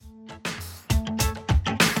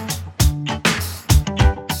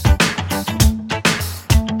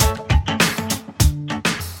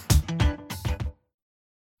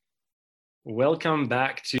Welcome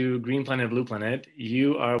back to Green Planet, Blue Planet.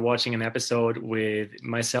 You are watching an episode with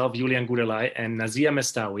myself, Julian Gudelai, and Nazia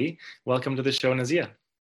Mestawi. Welcome to the show, Nazia.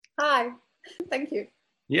 Hi, thank you.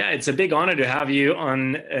 Yeah, it's a big honor to have you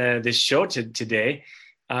on this show today.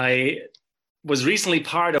 I was recently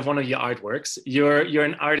part of one of your artworks. You're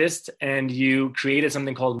an artist and you created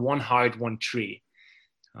something called One Heart, One Tree.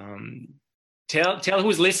 Tell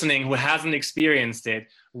who's listening who hasn't experienced it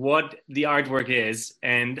what the artwork is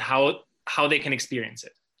and how they can experience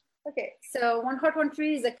it. Okay, so One Heart, One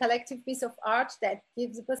Tree is a collective piece of art that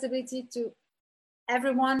gives the possibility to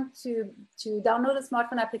everyone to download a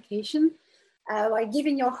smartphone application. By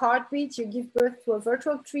giving your heartbeat, you give birth to a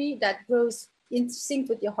virtual tree that grows in sync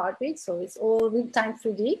with your heartbeat, so it's all real-time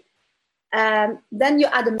 3D. Then you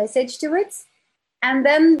add a message to it, and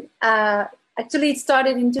then actually it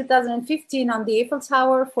started in 2015 on the Eiffel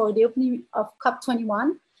Tower for the opening of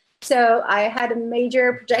COP21. So I had a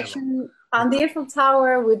major projection on the Eiffel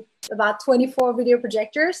Tower with about 24 video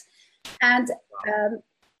projectors. And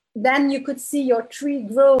then you could see your tree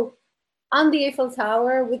grow on the Eiffel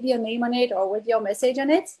Tower with your name on it or with your message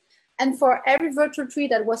on it. And for every virtual tree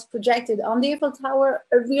that was projected on the Eiffel Tower,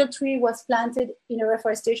 a real tree was planted in a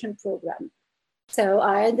reforestation program. So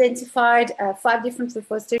I identified 5 different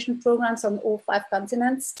reforestation programs on all 5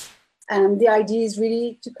 continents. And the idea is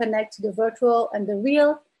really to connect the virtual and the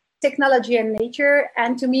real, technology and nature.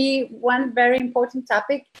 And to me, one very important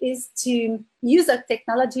topic is to use our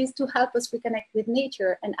technologies to help us reconnect with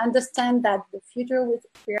nature and understand that the future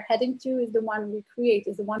we're heading to is the one we create,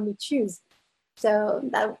 is the one we choose. So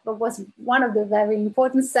that was one of the very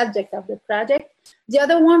important subjects of the project. The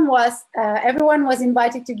other one was everyone was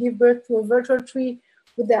invited to give birth to a virtual tree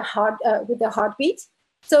with their heartbeat.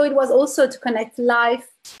 So it was also to connect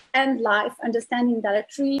life and life, understanding that a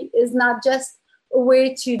tree is not just a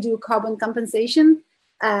way to do carbon compensation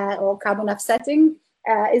or carbon offsetting.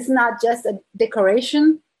 It's not just a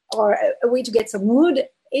decoration or a way to get some wood.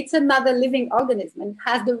 It's another living organism and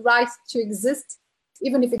has the right to exist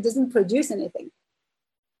even if it doesn't produce anything.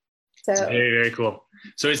 So very, very cool.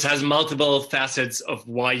 So it has multiple facets of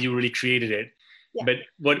why you really created it. Yeah.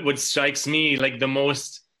 But what strikes me like the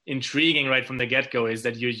most intriguing right from the get-go is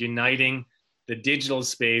that you're uniting the digital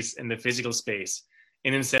space and the physical space.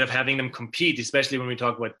 And instead of having them compete, especially when we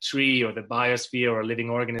talk about tree or the biosphere or living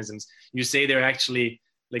organisms, you say they're actually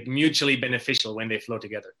like mutually beneficial when they flow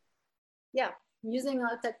together. Yeah, using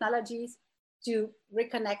our technologies to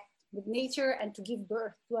reconnect with nature and to give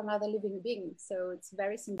birth to another living being. So it's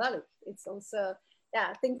very symbolic. It's also,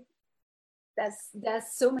 I think there's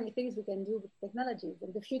so many things we can do with technologies.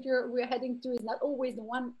 And the future we're heading to is not always the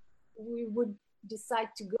one we would decide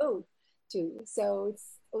to go to. So it's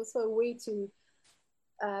also a way to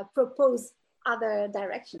propose other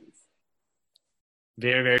directions.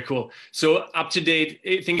 Very, very cool. So up to date,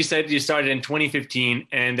 I think you said you started in 2015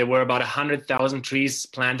 and there were about 100,000 trees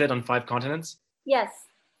planted on 5 continents? Yes.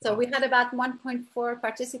 So we had about 1.4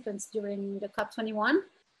 participants during the COP21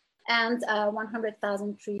 and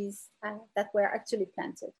 100,000 trees that were actually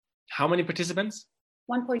planted. How many participants?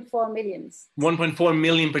 1.4 million. 1.4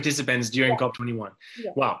 million participants during COP21.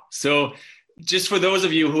 Yeah. Wow. So just for those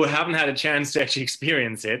of you who haven't had a chance to actually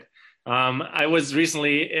experience it, I was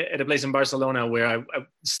recently at a place in Barcelona where I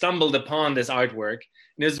stumbled upon this artwork.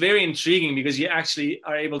 And it was very intriguing because you actually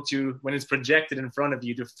are able to, when it's projected in front of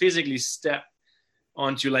you, to physically step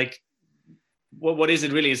onto like, what is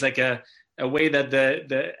it really? It's like a way that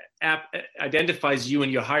the app identifies you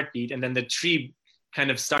and your heartbeat, and then the tree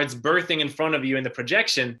kind of starts birthing in front of you in the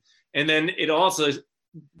projection. And then it also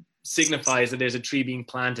signifies that there's a tree being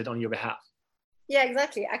planted on your behalf. Yeah,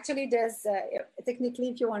 exactly. Actually, there's technically,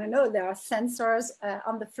 if you want to know, there are sensors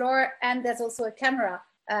on the floor, and there's also a camera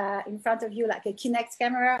in front of you, like a Kinect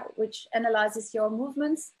camera, which analyzes your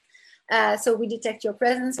movements. So we detect your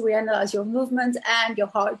presence, we analyze your movement and your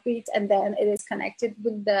heartbeat, and then it is connected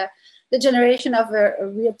with the generation of a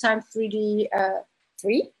real-time 3D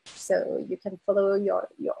tree. So you can follow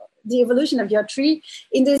the evolution of your tree.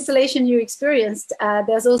 In the installation you experienced,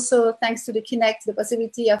 there's also, thanks to the Kinect, the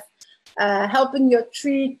possibility of helping your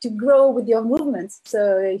tree to grow with your movements.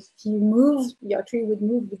 So if you move, your tree would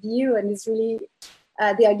move with you, and it's really,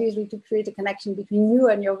 the idea is really to create a connection between you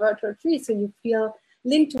and your virtual tree, so you feel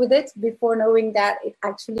linked with it before knowing that it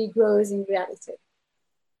actually grows in reality.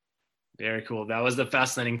 Very cool. That was the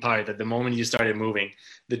fascinating part, that the moment you started moving,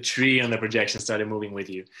 the tree on the projection started moving with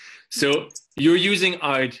you. So you're using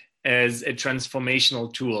art as a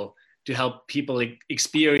transformational tool to help people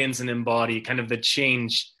experience and embody kind of the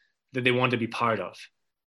change that they want to be part of.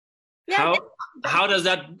 Yeah, how does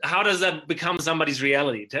that become somebody's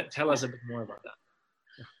reality? Tell us a bit more about that.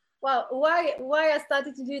 Well, why I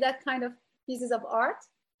started to do that kind of pieces of art?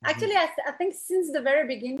 Actually, I think since the very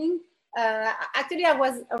beginning, actually I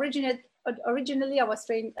was originally I was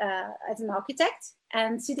trained as an architect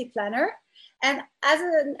and city planner. And as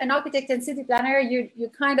an architect and city planner, you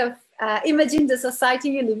kind of imagine the society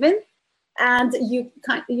you live in, and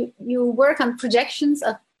you work on projections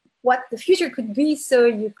of what the future could be. So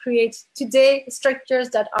you create today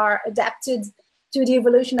structures that are adapted to the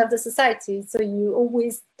evolution of the society. So you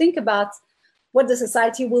always think about what the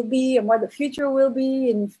society will be and what the future will be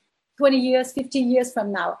in 20 years, 50 years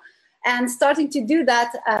from now. And starting to do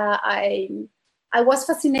that, I was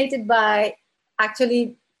fascinated by,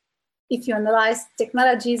 actually, if you analyze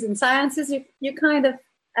technologies and sciences, you kind of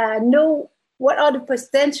know what are the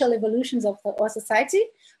potential evolutions of our society.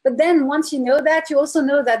 But then once you know that, you also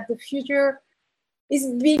know that the future is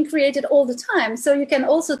being created all the time. So you can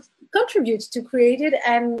also contribute to create it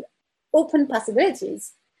and open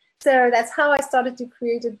possibilities. So that's how I started to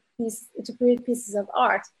create pieces of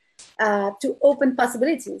art, to open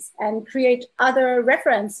possibilities and create other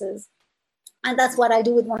references. And that's what I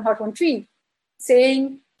do with One Heart, One Tree,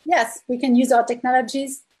 saying, yes, we can use our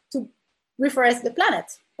technologies to reforest the planet.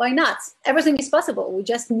 Why not? Everything is possible. We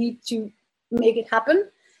just need to make it happen.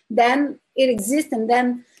 Then it exists, and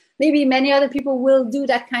then maybe many other people will do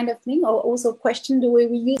that kind of thing, or also question the way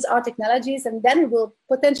we use our technologies, and then it will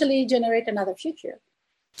potentially generate another future.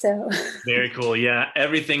 So very cool. Yeah,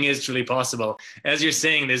 everything is truly possible. As you're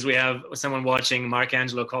saying this, we have someone watching.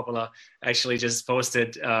 Michelangelo Coppola actually just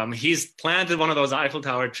posted. He's planted one of those Eiffel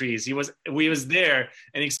Tower trees. We was there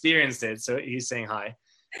and experienced it. So he's saying hi.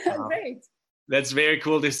 Great. That's very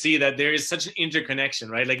cool to see that there is such an interconnection,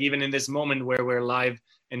 right? Like even in this moment where we're live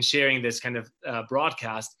and sharing this kind of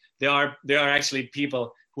broadcast, there are actually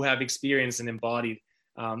people who have experienced and embodied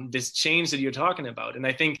this change that you're talking about. And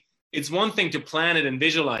I think it's one thing to plan it and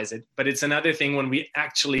visualize it, but it's another thing when we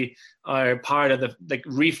actually are part of the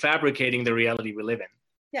refabricating the reality we live in.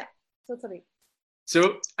 Yeah, totally.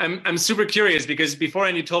 So I'm super curious, because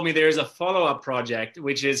beforehand you told me there's a follow-up project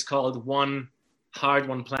which is called One Heart,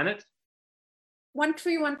 One Planet. One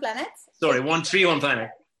Tree, One Planet. Sorry, One Tree, One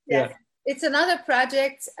Planet. Yes. Yeah. It's another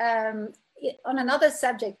project on another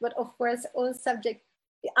subject, but of course all subjects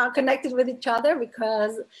are connected with each other,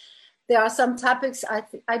 because there are some topics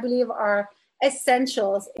I believe are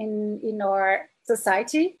essentials in our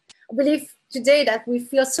society. I believe today that we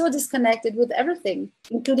feel so disconnected with everything,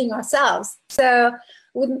 including ourselves. So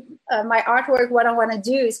with my artwork, what I want to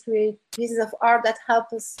do is create pieces of art that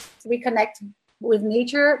help us reconnect with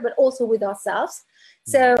nature, but also with ourselves.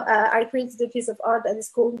 So I created a piece of art that is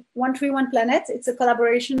called One Tree, One Planet. It's a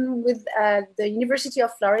collaboration with the University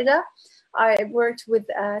of Florida. I worked with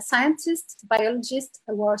scientists, biologists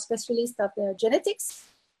who are specialists of the genetics,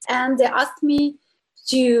 and they asked me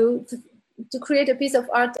to create a piece of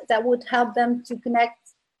art that would help them to connect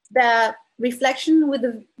the reflection with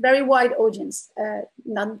a very wide audience,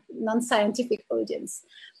 non-scientific audience.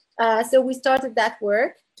 So we started that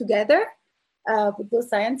work together with those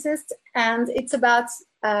scientists, and it's about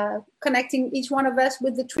connecting each one of us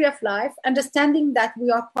with the tree of life, understanding that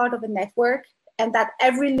we are part of a network, and that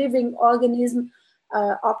every living organism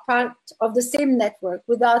are part of the same network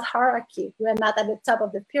without hierarchy. We're not at the top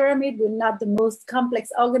of the pyramid. We're not the most complex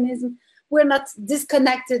organism. We're not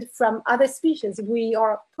disconnected from other species. We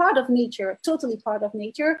are part of nature, totally part of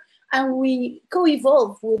nature, and we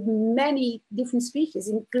co-evolve with many different species,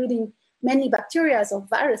 including many bacteria or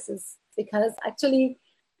viruses, because actually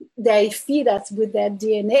they feed us with their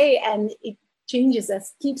DNA, and it changes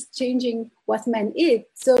us, keeps changing what men eat.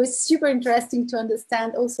 So it's super interesting to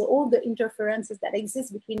understand also all the interferences that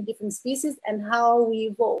exist between different species and how we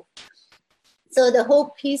evolve. So the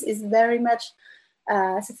whole piece is very much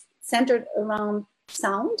centered around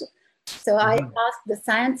sound. So I asked the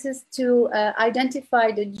scientists to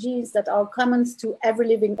identify the genes that are common to every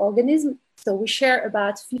living organism. So we share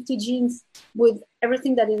about 50 genes with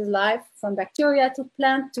everything that is alive, from bacteria to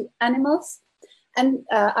plant to animals. And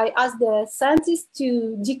I asked the scientists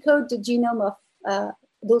to decode the genome of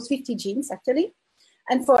those 50 genes, actually.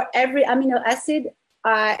 And for every amino acid,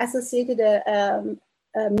 I associated a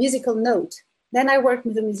musical note. Then I worked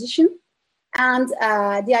with a musician, and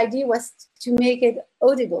the idea was to make it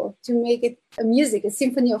audible, to make it a music, a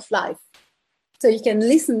symphony of life. So you can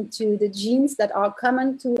listen to the genes that are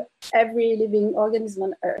common to every living organism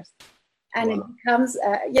on Earth. And wow. It becomes,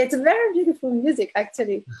 it's a very beautiful music,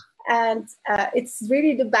 actually. And it's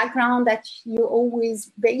really the background that you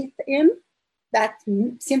always bathe in, that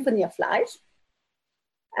symphony of life.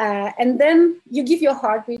 And then you give your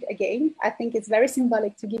heartbeat again. I think it's very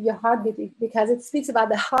symbolic to give your heartbeat, because it speaks about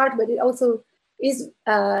the heart, but it also is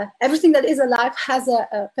everything that is alive has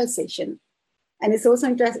a pulsation. And it's also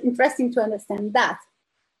interesting to understand that.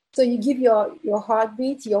 So you give your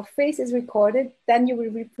heartbeat, your face is recorded, then you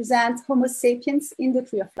will represent Homo sapiens in the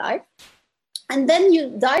tree of life. And then you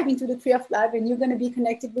dive into the tree of life and you're going to be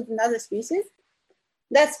connected with another species.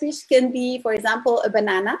 That species can be, for example, a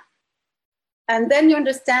banana. And then you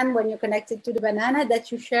understand when you're connected to the banana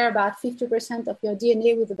that you share about 50% of your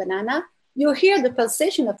DNA with the banana. You hear the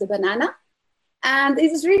pulsation of the banana. And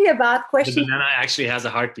it is really about questioning. The banana actually has a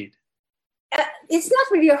heartbeat. It's not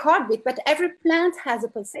really a heartbeat, but every plant has a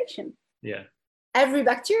pulsation. Yeah. Every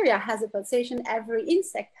bacteria has a pulsation. Every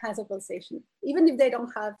insect has a pulsation, even if they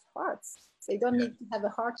don't have hearts. They don't need to have a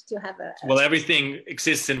heart to have a... Well, everything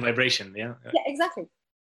exists in vibration. Yeah. Yeah, exactly.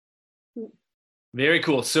 Very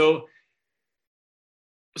cool. So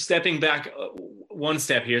stepping back one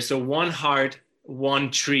step here. So one heart,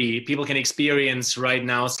 one tree, people can experience right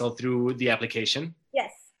now still through the application.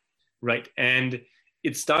 Yes. Right. And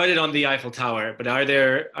it started on the Eiffel Tower, but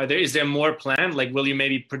is there more planned? Like, will you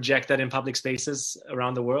maybe project that in public spaces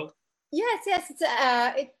around the world? Yes.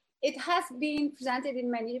 It has been presented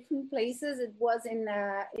in many different places. It was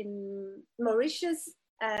in Mauritius,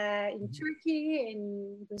 in Turkey,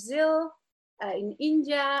 in Brazil, in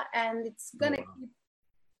India, and it's gonna keep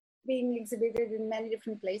being exhibited in many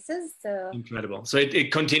different places. So incredible. So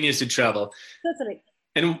it continues to travel. Totally.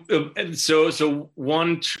 And so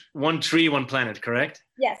one tree, one planet, correct?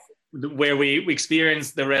 Yes. Where we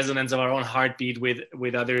experience the resonance of our own heartbeat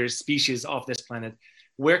with other species of this planet.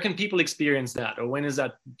 Where can people experience that, or when is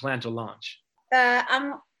that planned to launch?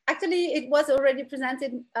 Actually, it was already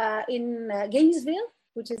presented in Gainesville,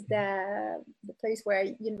 which is the place where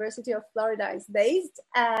University of Florida is based.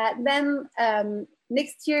 Then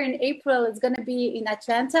next year in April, it's going to be in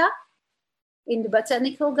Atlanta, in the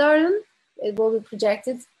Botanical Garden. It will be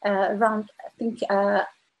projected around, I think,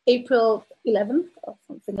 April 11th or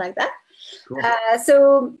something like that. Cool.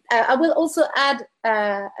 So I will also add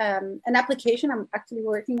an application. I'm actually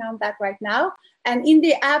working on that right now. And in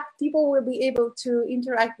the app, people will be able to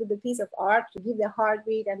interact with the piece of art, to give their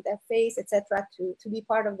heartbeat and their face, etc., to be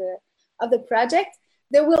part of the project.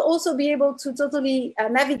 They will also be able to totally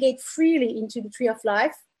navigate freely into the Tree of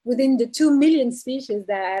Life within the 2 million species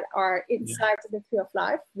that are inside the Tree of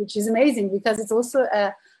Life, which is amazing because it's also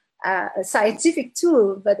a scientific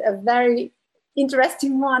tool, but a very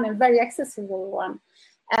interesting one and very accessible one.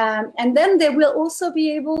 And then they will also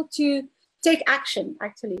be able to take action,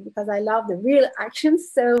 actually, because I love the real actions.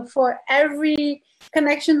 So for every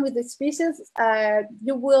connection with the species,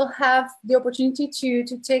 you will have the opportunity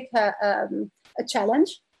to take a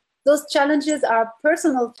challenge. Those challenges are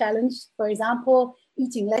personal challenges, for example,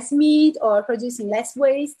 eating less meat or producing less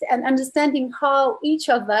waste, and understanding how each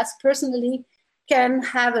of us personally can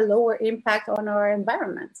have a lower impact on our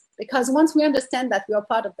environment. Because once we understand that we are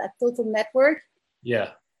part of that total network,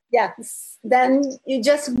 then you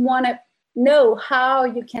just want to know how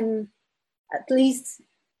you can at least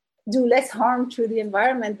do less harm to the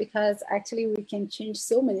environment, because actually we can change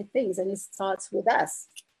so many things and it starts with us.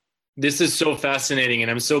 This is so fascinating, and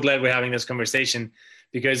I'm so glad we're having this conversation,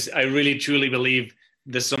 because I really truly believe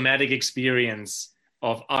the somatic experience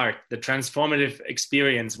of art, the transformative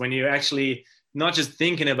experience, when you're actually not just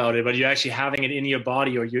thinking about it, but you're actually having it in your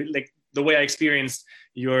body, or you like the way I experienced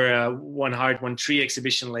your One Heart, One Tree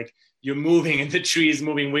exhibition, like you're moving and the tree is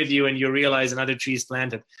moving with you and you realize another tree is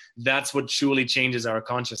planted. That's what truly changes our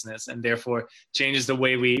consciousness and therefore changes the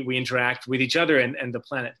way we interact with each other and the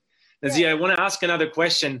planet. Nazia, I want to ask another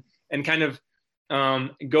question and kind of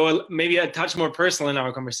go maybe a touch more personal in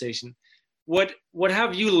our conversation. What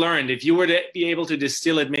have you learned? If you were to be able to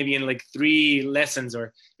distill it maybe in like 3 lessons,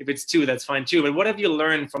 or if it's 2, that's fine too. But what have you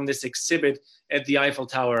learned from this exhibit at the Eiffel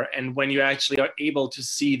Tower, and when you actually are able to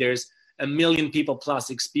see there's 1 million people plus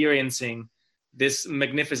experiencing this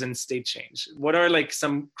magnificent state change? What are like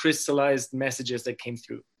some crystallized messages that came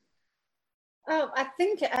through? Oh, I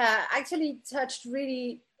think actually touched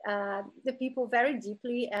really the people very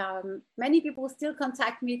deeply. Many people still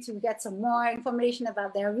contact me to get some more information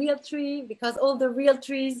about their real tree, because all the real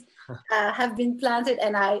trees have been planted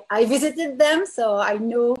and I visited them, so I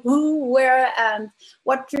know who, where, and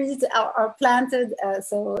what trees are planted.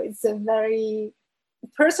 So it's a very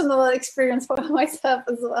personal experience for myself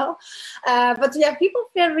as well. But yeah, people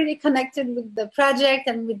feel really connected with the project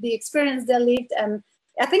and with the experience they lived, and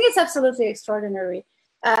I think it's absolutely extraordinary.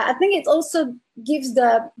 I think it also gives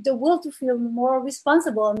the will to feel more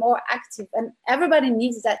responsible and more active, and everybody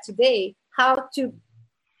needs that today. How to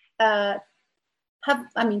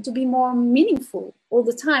to be more meaningful all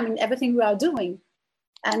the time in everything we are doing,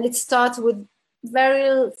 and it starts with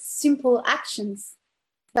very simple actions,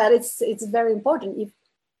 but it's very important. If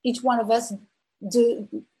each one of us do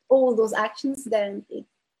all those actions, then it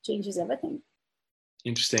changes everything.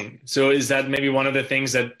 Interesting. So is that maybe one of the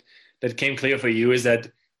things that came clear for you, is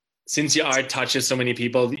that since your art touches so many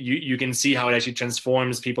people, you can see how it actually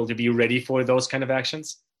transforms people to be ready for those kind of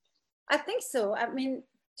actions? I think so. I mean,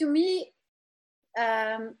 to me,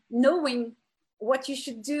 knowing what you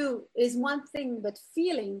should do is one thing, but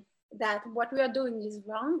feeling that what we are doing is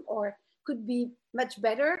wrong or could be much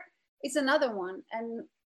better is another one.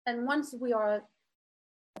 And once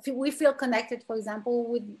we feel connected, for example,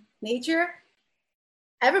 with nature,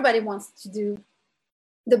 everybody wants to do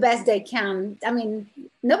the best they can. I mean,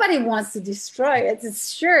 nobody wants to destroy it,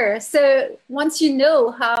 it's sure. So once you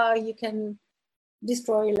know how you can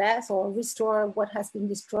destroy less or restore what has been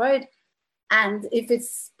destroyed, and if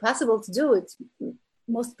it's possible to do it,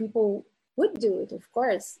 most people would do it, of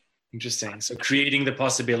course. Interesting. So creating the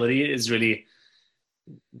possibility is really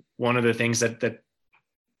one of the things that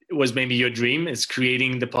was maybe your dream, is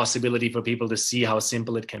creating the possibility for people to see how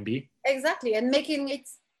simple it can be. Exactly, and making it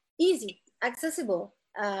easy, accessible.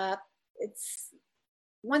 It's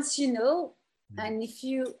once you know, and if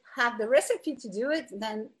you have the recipe to do it,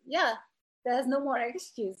 then yeah, there's no more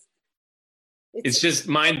excuse. It's just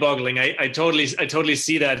mind-boggling. I totally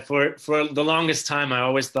see that. For the longest time, I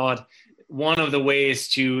always thought one of the ways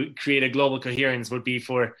to create a global coherence would be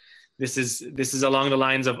for this is along the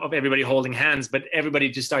lines of everybody holding hands, but everybody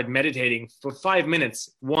to start meditating for 5 minutes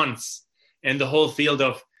once, and the whole field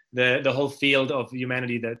of the whole field of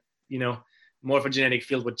humanity, that morphogenetic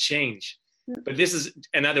field, would change. But this is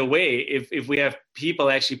another way. If we have people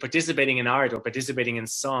actually participating in art or participating in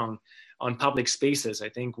song on public spaces, I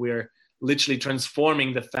think we're literally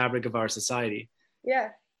transforming the fabric of our society. Yeah.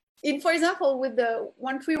 For example, with the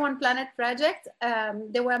 131 Planet project,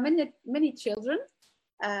 there were many children.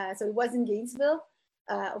 So it was in Gainesville.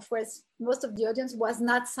 Of course, most of the audience was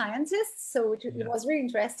not scientists, so it was really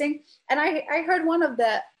interesting. And I heard one of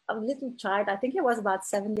a little child, I think he was about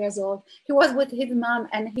 7 years old. He was with his mom,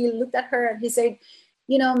 and he looked at her and he said,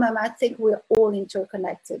 Mom, I think we're all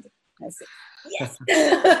interconnected. I said, yes.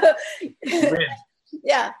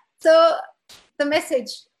 Yeah. So the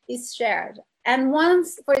message is shared. And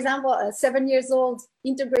once, for example, a 7 years old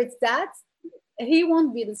integrates that, he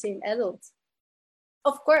won't be the same adult.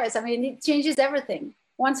 Of course, I mean, it changes everything.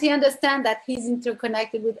 Once he understands that he's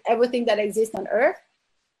interconnected with everything that exists on Earth,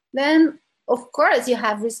 then of course you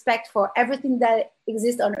have respect for everything that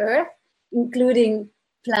exists on Earth, including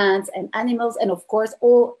plants and animals, and of course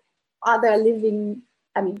all other living,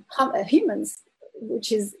 humans,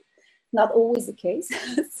 which is not always the case.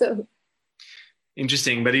 So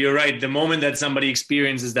interesting. But you're right. The moment that somebody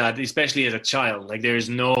experiences that, especially as a child, like there is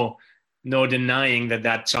no denying that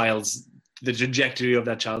the trajectory of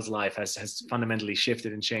that child's life has fundamentally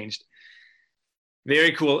shifted and changed.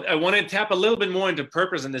 Very cool. I want to tap a little bit more into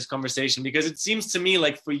purpose in this conversation, because it seems to me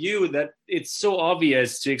like for you that it's so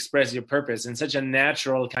obvious to express your purpose in such a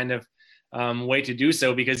natural kind of way to do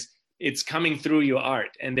so, because it's coming through your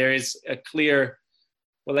art, and there is a clear,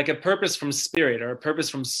 like a purpose from spirit or a purpose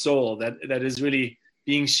from soul that is really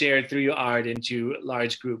being shared through your art into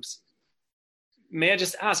large groups. May I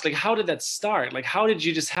just ask, like, how did that start? Like, how did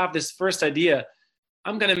you just have this first idea,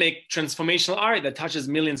 I'm going to make transformational art that touches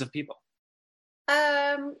millions of people?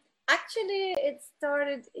 Actually, it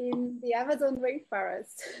started in the Amazon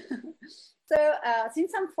rainforest. So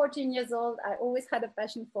since I'm 14 years old, I always had a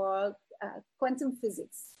passion for quantum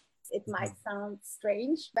physics. It might sound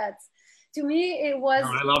strange, but to me, it was...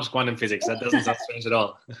 No, I love quantum physics. That doesn't sound strange at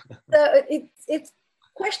all. So it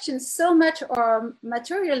questions so much our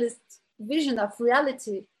materialist vision of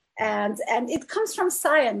reality. And it comes from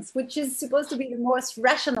science, which is supposed to be the most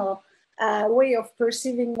rational way of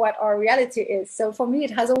perceiving what our reality is. So for me,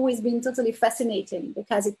 it has always been totally fascinating,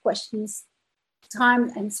 because it questions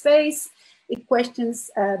time and space. It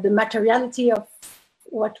questions the materiality of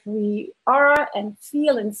what we are and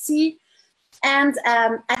feel and see. And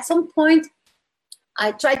at some point,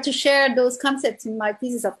 I tried to share those concepts in my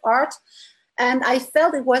pieces of art, and I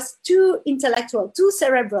felt it was too intellectual, too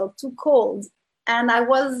cerebral, too cold. And I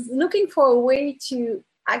was looking for a way to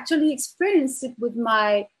actually experience it with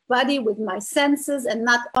my body, with my senses, and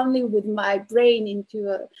not only with my brain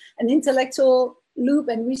into an intellectual loop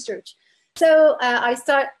and research. So I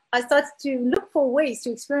started to look for ways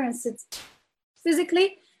to experience it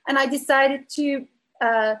physically, and I decided to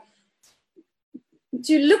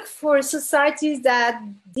look for societies that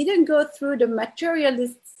didn't go through the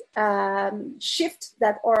materialist shift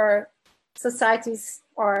that our societies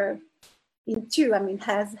are into,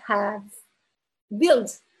 have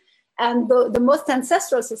built. And the most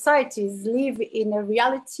ancestral societies live in a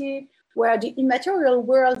reality where the immaterial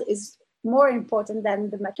world is more important than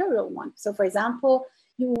the material one. So for example,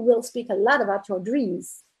 you will speak a lot about your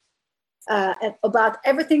dreams, about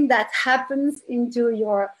everything that happens into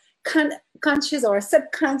your conscious or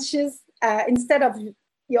subconscious instead of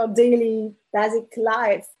your daily basic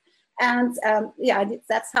life. And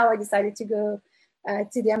that's how I decided to go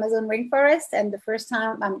to the Amazon rainforest. And the first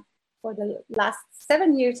time, for the last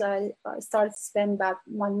 7 years, I started to spend about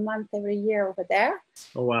 1 month every year over there.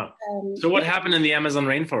 Oh, wow. So what happened in the Amazon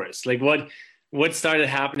rainforest? Like what started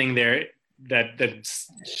happening there that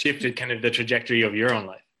shifted kind of the trajectory of your own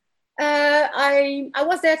life? I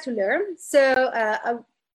was there to learn. So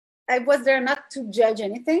I was there not to judge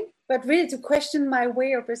anything, but really to question my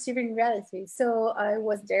way of perceiving reality. So I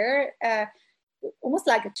was there almost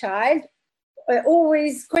like a child,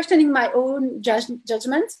 always questioning my own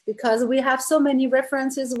judgment, because we have so many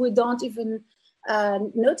references, we don't even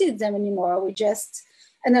notice them anymore. We just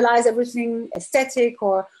analyze everything aesthetic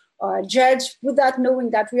or judge without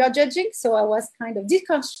knowing that we are judging. So I was kind of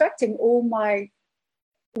deconstructing all my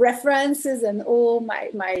references and all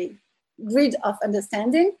my grid of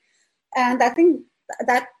understanding. And I think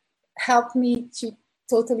that helped me to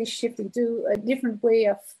totally shift into a different way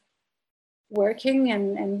of working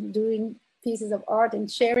and doing pieces of art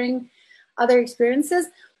and sharing other experiences.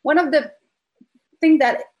 One of the things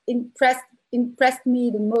that impressed me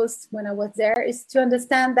the most when I was there is to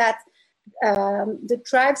understand that the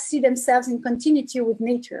tribes see themselves in continuity with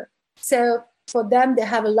nature. So for them, they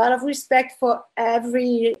have a lot of respect for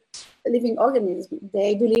every living organism.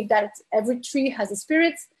 They believe that every tree has a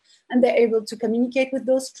spirit, and they're able to communicate with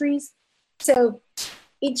those trees. So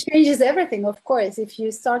it changes everything, of course, if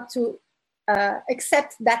you start to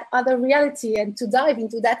accept that other reality and to dive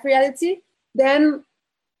into that reality, then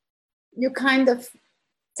you kind of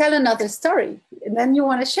tell another story, and then you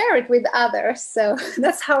want to share it with others. So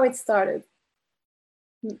that's how it started.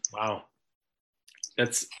 Wow.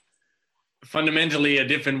 That's fundamentally a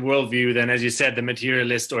different worldview than, as you said, the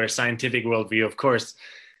materialist or scientific worldview, of course,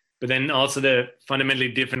 but then also the fundamentally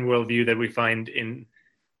different worldview that we find in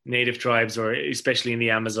native tribes, or especially in the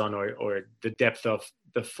Amazon or the depth of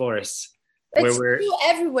the forests. It's true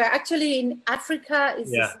everywhere. Actually, in Africa,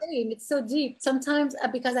 it's the same. It's so deep. Sometimes,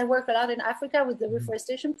 because I work a lot in Africa with the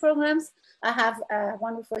reforestation programs, I have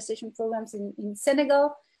one reforestation programs in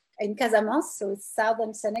Senegal, in Casamance. So it's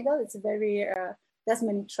southern Senegal. It's very, there's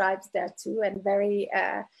many tribes there too, and very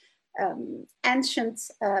ancient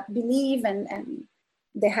belief, and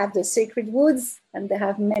they have the sacred woods, and they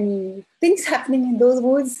have many things happening in those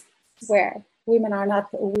woods where women are not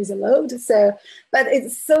always allowed. So, but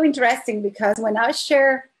it's so interesting, because when I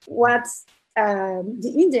share what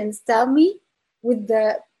the Indians tell me with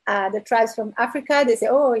the tribes from Africa, they say,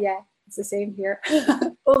 "Oh yeah, it's the same here,"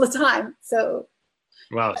 all the time. So,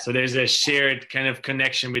 wow. So there's a shared kind of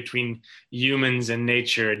connection between humans and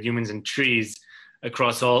nature, humans and trees,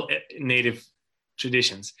 across all native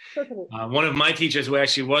traditions. Totally. One of my teachers, who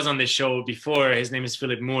actually was on this show before, his name is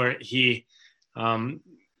Philip Moore. He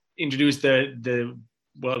introduced the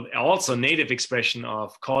also native expression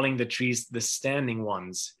of calling the trees the standing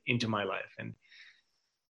ones into my life, and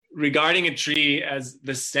regarding a tree as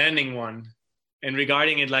the standing one, and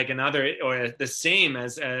regarding it like another or the same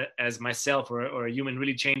as myself or a human,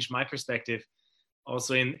 really changed my perspective.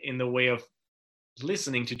 Also in the way of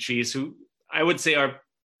listening to trees, who I would say are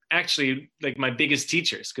actually like my biggest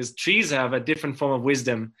teachers, because trees have a different form of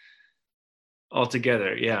wisdom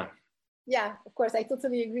altogether. Yeah, of course, I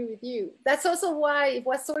totally agree with you. That's also why it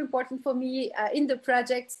was so important for me in the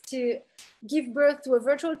project to give birth to a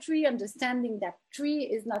virtual tree, understanding that tree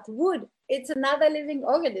is not wood. It's another living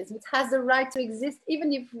organism. It has the right to exist,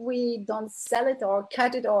 even if we don't sell it or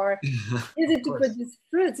cut it or use it to produce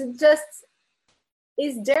fruits. It just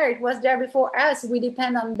is there. It was there before us. We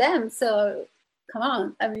depend on them. So come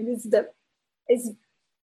on. I mean, it's the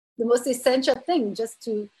most essential thing, just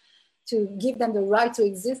to give them the right to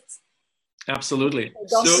exist. Absolutely.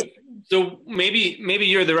 So maybe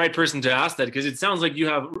you're the right person to ask that, because it sounds like you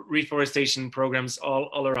have reforestation programs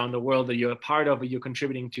all around the world that you're a part of, or you're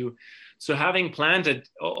contributing to. So having planted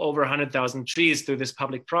over 100,000 trees through this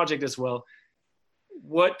public project as well,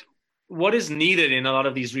 what is needed in a lot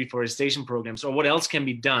of these reforestation programs, or what else can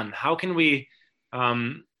be done? How can we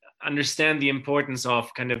understand the importance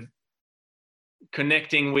of kind of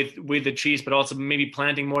connecting with the trees, but also maybe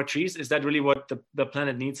planting more trees? Is that really what the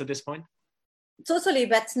planet needs at this point? Totally,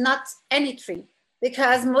 but not any tree.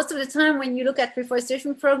 Because most of the time when you look at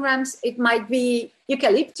reforestation programs, it might be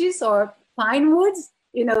eucalyptus or pine woods.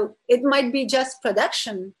 You know, it might be just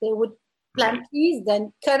production. They would plant trees,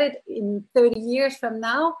 then cut it in 30 years from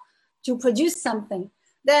now to produce something.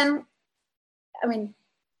 Then, I mean,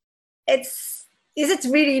 is it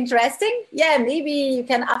really interesting? Yeah, maybe you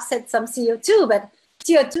can offset some CO2, but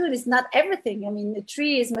CO2 is not everything. I mean, a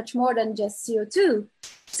tree is much more than just CO2.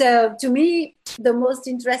 So to me, the most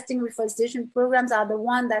interesting reforestation programs are the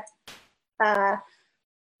ones that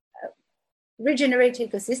regenerate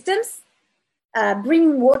ecosystems,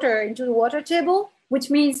 bring water into the water table, which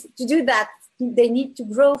means to do that, they need to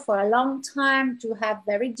grow for a long time, to have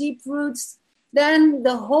very deep roots. Then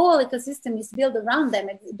the whole ecosystem is built around them.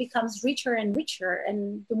 It becomes richer and richer.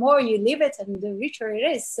 And the more you live it, and the richer it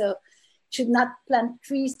is. So should not plant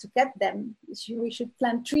trees to cut them. We should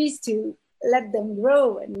plant trees to let them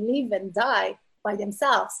grow and live and die by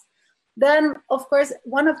themselves. Then, of course,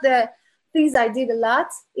 one of the things I did a lot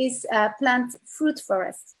is plant fruit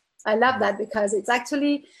forests. I love that because it's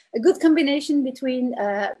actually a good combination between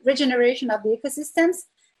regeneration of the ecosystems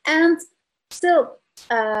and still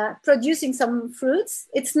producing some fruits.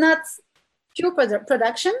 It's not pure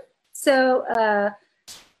production. So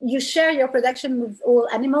you share your production with all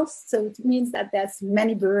animals. So it means that there's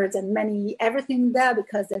many birds and many everything there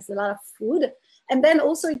because there's a lot of food. And then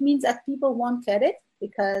also it means that people won't cut it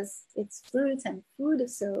because it's fruit and food.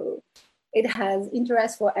 So it has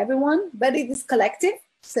interest for everyone, but it is collective.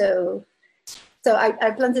 So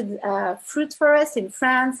I planted fruit forests in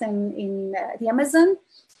France and in the Amazon,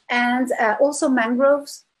 and also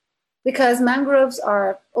mangroves, because mangroves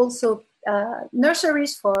are also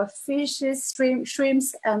nurseries for fishes,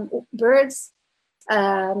 shrimps, and birds.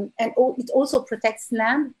 And it also protects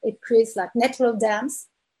land. It creates like natural dams.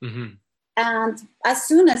 Mm-hmm. And as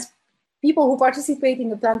soon as people who participate in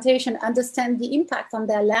the plantation understand the impact on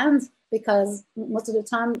their land, because most of the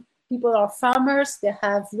time people are farmers, they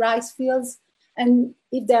have rice fields, and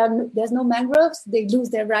if there's no mangroves, they lose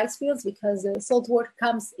their rice fields because the salt water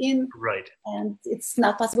comes in, right? And it's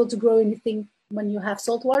not possible to grow anything when you have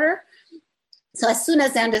salt water. So as soon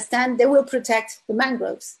as they understand, they will protect the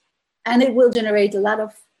mangroves, and it will generate a lot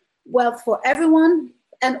of wealth for everyone,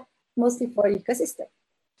 and mostly for the ecosystem.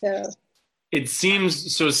 So it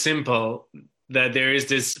seems so simple that there is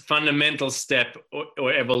this fundamental step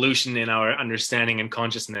or evolution in our understanding and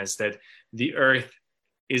consciousness that the earth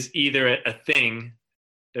is either a thing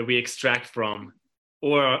that we extract from,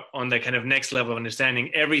 or on the kind of next level of understanding,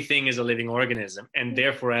 everything is a living organism. And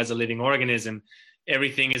therefore, as a living organism,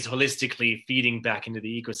 everything is holistically feeding back into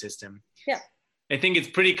the ecosystem. Yeah. I think it's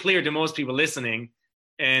pretty clear to most people listening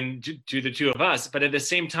and to the two of us, but at the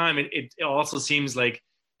same time, it also seems like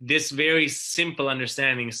this very simple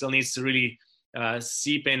understanding still needs to really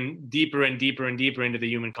seep in deeper and deeper and deeper into the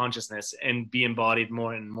human consciousness and be embodied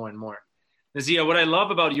more and more and more. Nazia, what I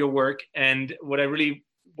love about your work, and what I really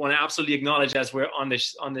want to absolutely acknowledge as we're on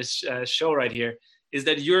this show right here, is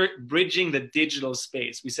that you're bridging the digital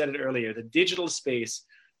space. We said it earlier, the digital space,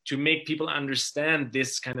 to make people understand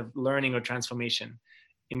this kind of learning or transformation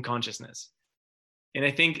in consciousness. And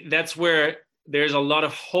I think that's where there's a lot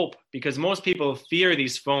of hope, because most people fear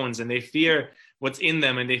these phones, and they fear what's in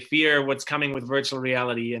them, and they fear what's coming with virtual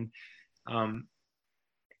reality. And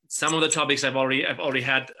some of the topics I've already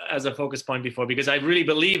had as a focus point before, because I really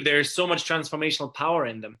believe there's so much transformational power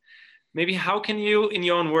in them. Maybe how can you, in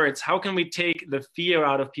your own words, how can we take the fear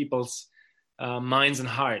out of people's minds and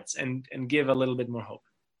hearts and give a little bit more hope?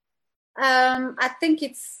 I think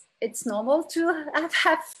it's normal to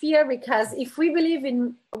have fear, because if we believe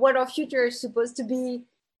in what our future is supposed to be,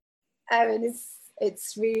 I mean,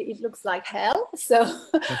 it's really, it looks like hell. So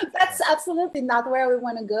that's absolutely not where we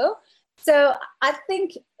want to go. So I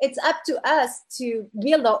think it's up to us to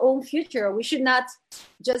build our own future. We should not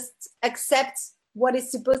just accept what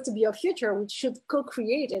is supposed to be our future. We should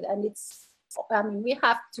co-create it. And we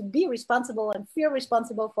have to be responsible and feel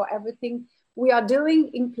responsible for everything we are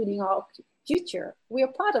doing, including our future. We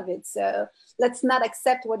are part of it. So let's not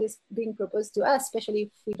accept what is being proposed to us, especially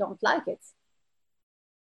if we don't like it.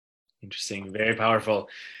 Interesting, very powerful.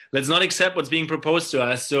 Let's not accept what's being proposed to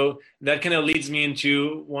us. So that kind of leads me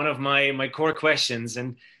into one of my core questions.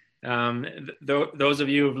 And those of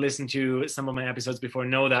you who've listened to some of my episodes before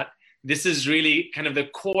know that this is really kind of the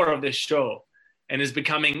core of this show, and is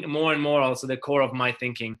becoming more and more also the core of my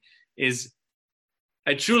thinking. Is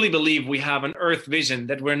I truly believe we have an earth vision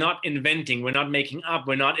that we're not inventing, we're not making up,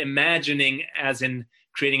 we're not imagining as in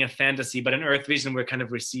creating a fantasy, but an earth vision we're kind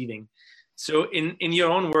of receiving. So in your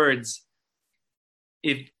own words,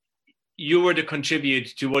 if you were to contribute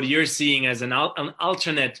to what you're seeing as an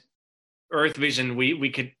alternate earth vision, we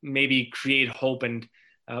could maybe create hope and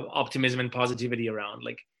optimism and positivity around.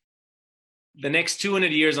 Like, the next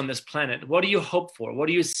 200 years on this planet, what do you hope for? What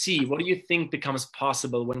do you see? What do you think becomes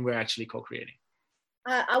possible when we're actually co-creating?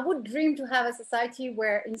 I would dream to have a society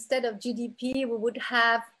where instead of GDP, we would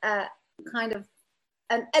have a kind of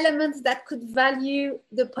an element that could value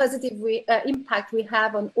the positive impact we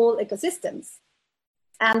have on all ecosystems.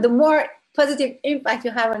 And the more positive impact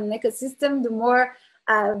you have on an ecosystem, the more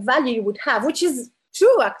value you would have, which is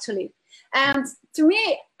true actually. And to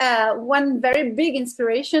me, one very big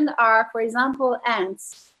inspiration are, for example,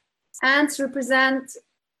 ants. Ants represent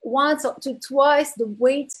once to twice the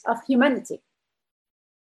weight of humanity.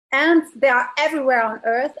 And they are everywhere on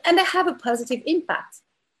Earth, and they have a positive impact.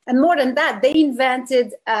 And more than that, they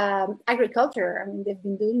invented agriculture. I mean, they've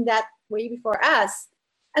been doing that way before us.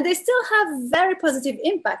 And they still have very positive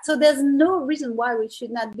impact. So there's no reason why we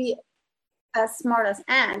should not be as smart as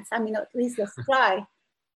ants. I mean, at least let's try.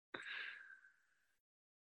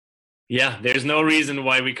 Yeah, there's no reason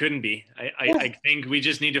why we couldn't be. I think we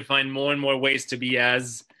just need to find more and more ways to be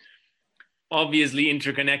as obviously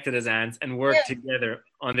interconnected as ants and work together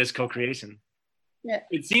on this co-creation. Yeah.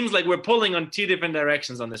 It seems like we're pulling on two different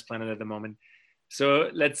directions on this planet at the moment. So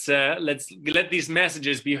let's let these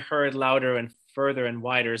messages be heard louder and further and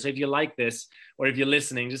wider. So if you like this, or if you're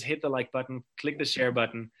listening, just hit the like button, click the share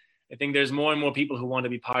button. I think there's more and more people who want to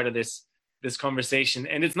be part of this conversation.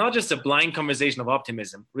 And it's not just a blind conversation of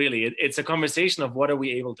optimism, really. It's a conversation of what are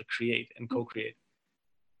we able to create and co-create.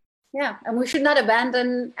 Yeah, and we should not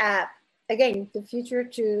abandon, again, the future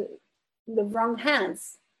to the wrong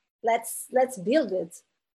hands. Let's build it.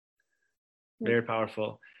 Very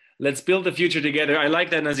powerful. Let's build the future together. I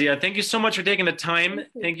like that, Nazia. Thank you so much for taking the time.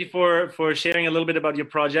 Thank you for sharing a little bit about your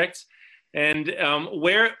projects. And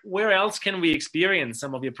where else can we experience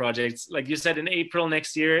some of your projects? Like you said, in April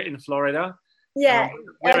next year in Florida. Yeah.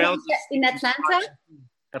 Where else? In Atlanta.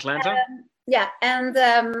 Atlanta? Yeah, and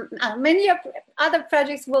many other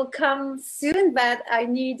projects will come soon, but I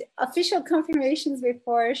need official confirmations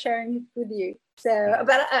before sharing it with you. So,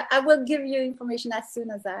 but I will give you information as soon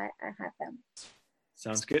as I have them.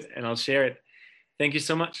 Sounds good, and I'll share it. Thank you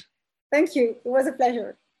so much. Thank you. It was a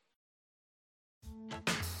pleasure.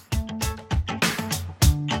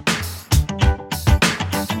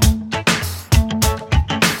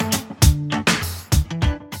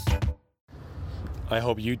 I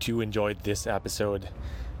hope you too enjoyed this episode.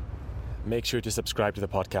 Make sure to subscribe to the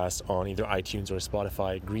podcast on either iTunes or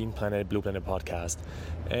Spotify, Green Planet, Blue Planet Podcast,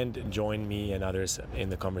 and join me and others in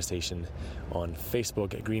the conversation on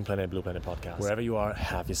Facebook, Green Planet, Blue Planet Podcast. Wherever you are,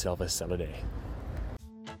 have yourself a stellar day.